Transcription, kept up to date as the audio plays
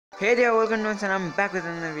Hey there, welcome to and I'm back with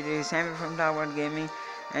another video. Sammy from Tower Gaming,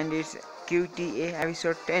 and it's QTA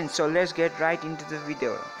episode 10. So let's get right into the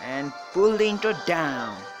video and pull the intro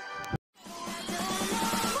down.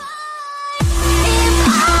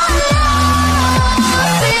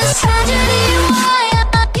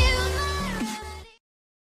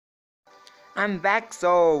 I'm back,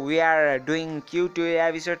 so we are doing Q2A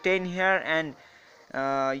episode 10 here, and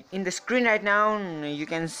in the screen right now you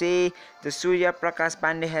can see the Surya Prakash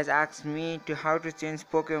Pandey has asked me to how to change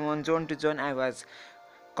Pokemon zone to zone. I was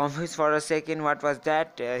confused for a second. What was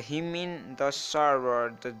that? He mean the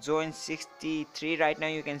server, the zone 63 right now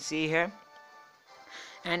you can see here,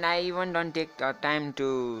 and I even don't take time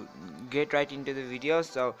to get right into the video,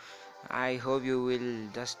 so I hope you will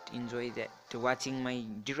just enjoy that to watching my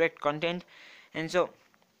direct content. And so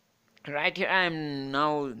right here I am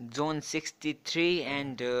now zone 63,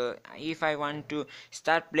 and if I want to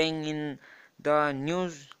start playing in the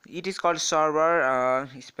news, it is called server,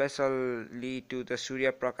 especially to the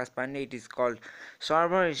Surya Prakash Pandey. It is called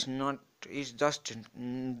server. It's not, it's just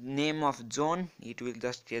name of zone. It will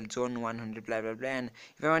just tell zone 100 blah blah blah. And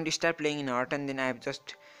if I want to start playing in Horton, then I have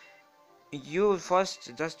just, you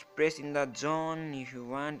first just press in the zone if you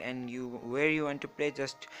want, and you where you want to play,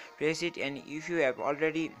 just press it. And if you have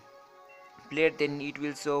already played, then it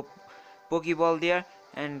will show Pokeball there,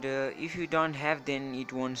 and if you don't have, then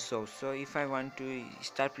it won't show. So if I want to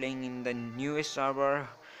start playing in the newest server,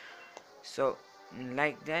 so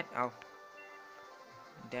like that, oh,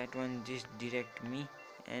 that one just direct me,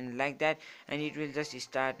 and like that, and it will just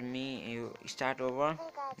start me, you start over,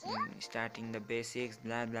 starting the basics,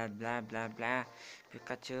 blah blah blah blah blah,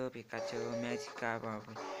 Pikachu, Magikarp,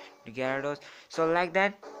 Gyarados, so like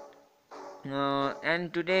that.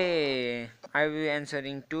 And today I will be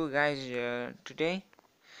answering two guys today,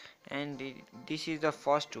 and this is the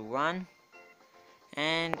first one,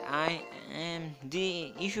 and I am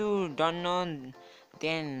the, if you don't know,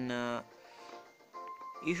 then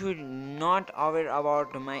if you're not aware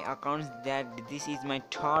about my accounts, that this is my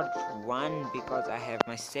third one, because I have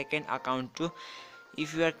my second account too.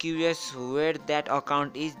 If you are curious where that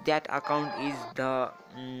account is, that account is the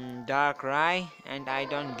Darkrai, and I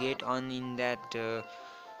don't get on in that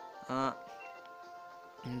uh,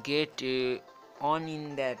 get on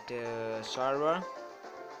in that server.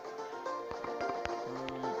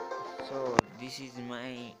 So this is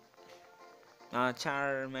my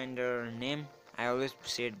Charmander name. I always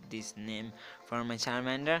said this name for my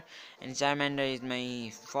Charmander, and Charmander is my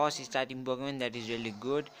first starting Pokemon. That is really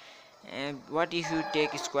good. And what if you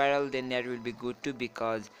take Squirrel, then that will be good too,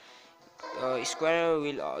 because Squirrel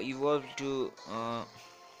will evolve to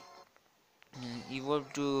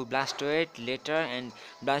Blastoise later, and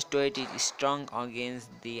Blastoise is strong against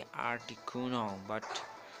the Articuno. But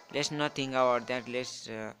let's not think about that. Let's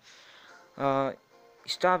uh,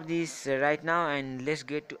 stop this right now, and let's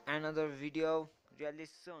get to another video really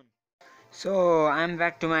soon. So I'm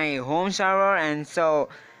back to my home server, and so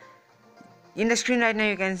in the screen right now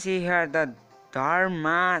you can see here the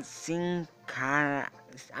Dharma Singhara.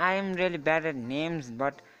 I am really bad at names,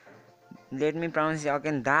 but let me pronounce it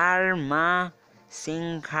again. Dharma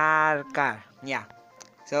Singharkar. Yeah.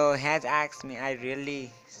 So has asked me. I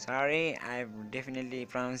really sorry. I definitely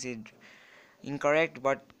pronounced it incorrect,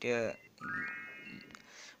 but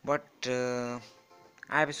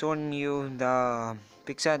I've shown you the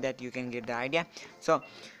picture that you can get the idea. So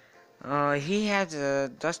he has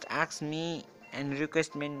just asked me and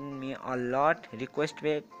requested me a lot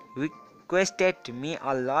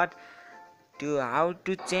to how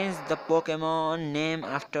to change the Pokemon name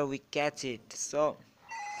after we catch it. So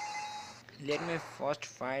let me first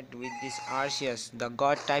fight with this Arceus, the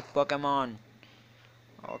God type Pokemon.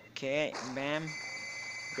 Okay, bam,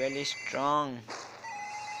 really strong,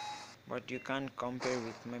 but you can't compare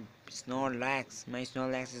with my Snorlax. My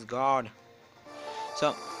Snorlax is God.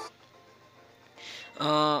 So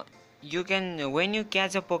uh you can, when you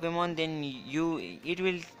catch a Pokemon, then it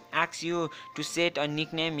will ask you to set a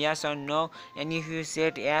nickname, yes or no, and if you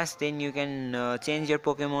set yes, then you can change your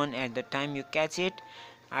Pokemon at the time you catch it.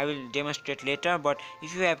 I will demonstrate later. But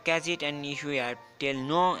if you have catch it, and if you have tell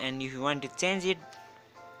no, and if you want to change it,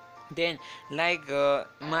 then like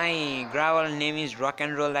my gravel name is rock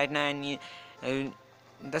and roll right now, and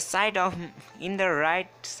the side of, in the right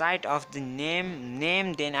side of the name,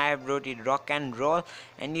 then I have wrote it rock and roll.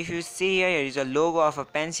 And if you see here, here is a logo of a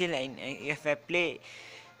pencil, and if I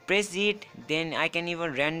press it, then I can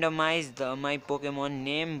even randomize my Pokemon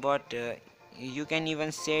name. But you can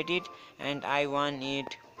even set it, and I want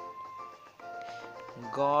it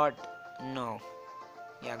God, no,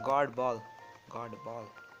 yeah, God ball,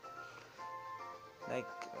 like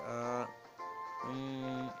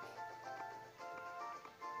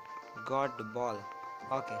God Ball.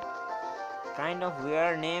 Okay, kind of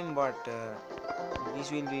weird name, but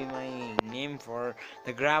this will be my name for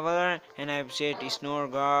the graveler. And I've said Snore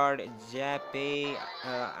Guard, Zappe,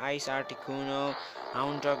 Ice Articuno,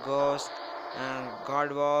 Haunter Ghost, God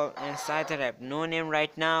Ball, and Scyther. I have no name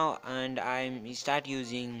right now, and I'm start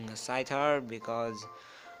using Scyther because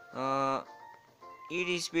uh,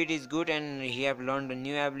 its speed is good, and he have learned a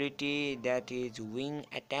new ability that is Wing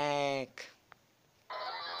Attack.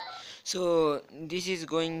 So this is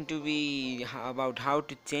going to be about how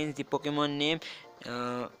to change the Pokemon name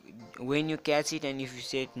uh, when you catch it, and if you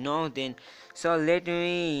said no, then so let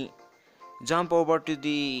me jump over to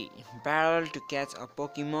the barrel to catch a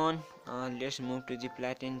Pokemon. Let's move to the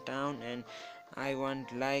Platin Town, and I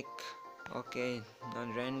want like okay a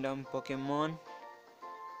random Pokemon,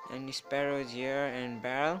 and Sparrow is here and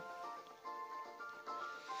barrel.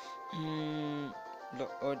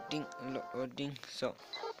 Loading. So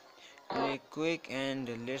really quick, and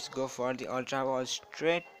let's go for the Ultra Ball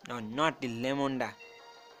straight. No, not the Lemonda.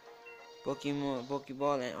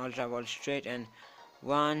 Pokeball and Ultra Ball straight, and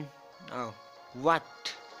one. Oh, what?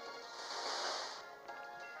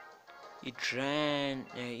 It ran.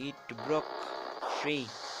 It broke free.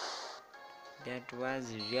 That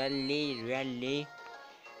was really.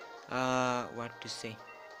 What to say?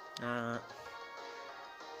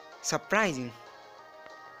 Surprising.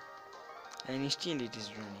 And still it is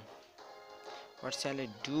running. What shall I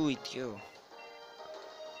do with you?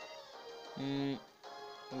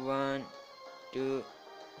 1, 2,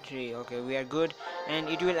 3. Okay, we are good. And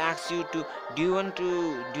it will ask you to do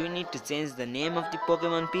you need to change the name of the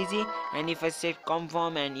Pokemon PG? And if I say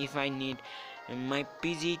confirm, and if I need my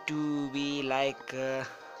PG to be like uh,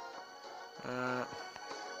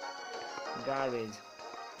 garbage,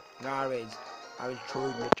 I will throw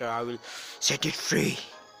it later. I will set it free.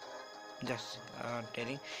 Just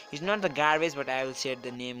telling, it's not the garbage, but I will set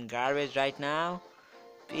the name garbage right now.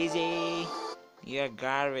 PG, you're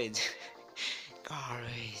garbage.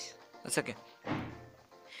 Garbage. That's okay.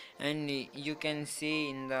 And you can see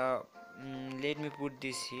in the let me put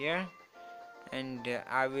this here, and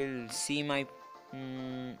I will see my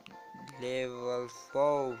level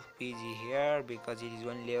 4 PG here because it is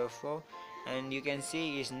one level 4, and you can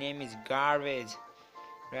see his name is garbage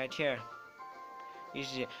right here. His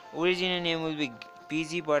original name will be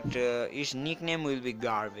PG, but his nickname will be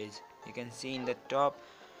garbage. You can see in the top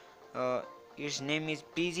its name is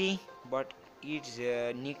PG, but its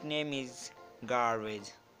nickname is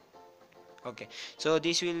garbage. Okay, so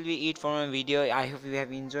this will be it for my video. I hope you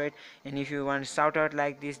have enjoyed, and if you want to shout out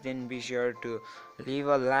like this, then be sure to leave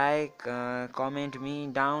a like, comment me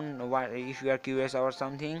down what if you are curious about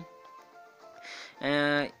something.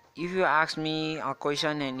 If you ask me a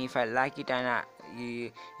question, and if I like it, and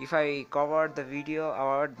if I cover the video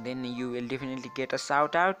out, then you will definitely get a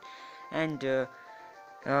shout out. And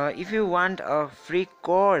if you want a free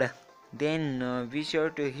code, then be sure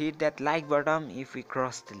to hit that like button. If we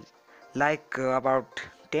cross the like about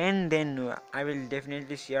 10, then I will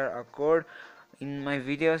definitely share a code in my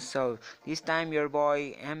videos. So this time your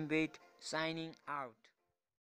boy Ambit signing out.